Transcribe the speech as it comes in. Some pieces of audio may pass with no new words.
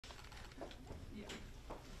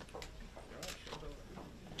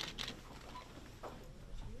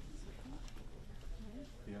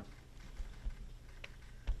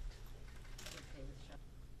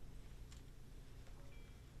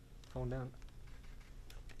tone down.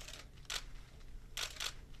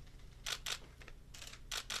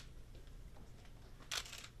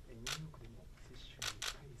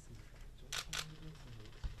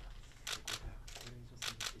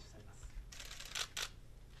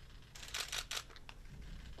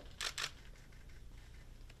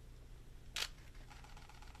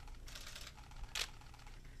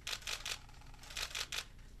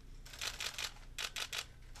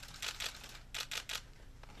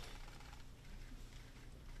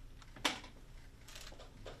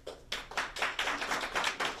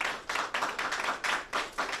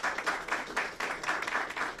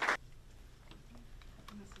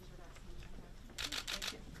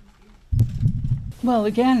 Well,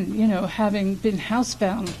 again, you know, having been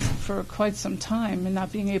housebound for quite some time and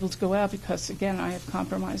not being able to go out because, again, I have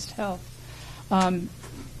compromised health,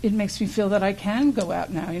 it makes me feel that I can go out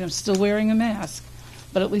now, you know, still wearing a mask,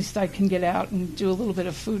 but at least I can get out and do a little bit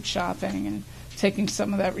of food shopping and taking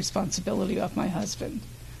some of that responsibility off my husband.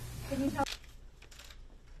 She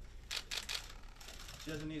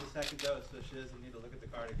doesn't need a second dose, so she doesn't need to look at the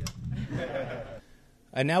card again.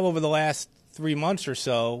 And now over the last 3 months or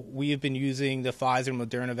so, we have been using the Pfizer and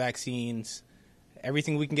Moderna vaccines,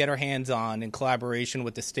 everything we can get our hands on in collaboration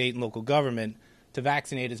with the state and local government to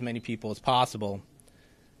vaccinate as many people as possible.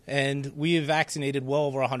 And we have vaccinated well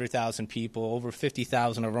over 100,000 people, over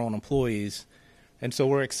 50,000 of our own employees. And so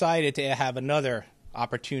we're excited to have another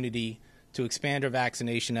opportunity to expand our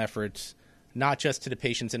vaccination efforts, not just to the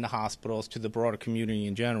patients in the hospitals, to the broader community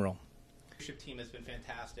in general. The leadership team has been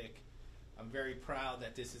fantastic. I'm very proud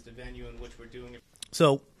that this is the venue in which we're doing it.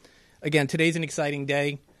 So, again, today's an exciting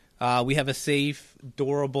day. We have a safe,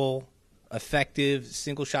 durable, effective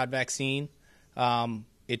single-shot vaccine.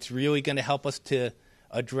 It's really going to help us to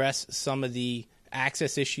address some of the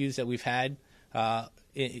access issues that we've had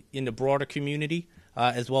in the broader community,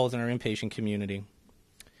 as well as in our inpatient community.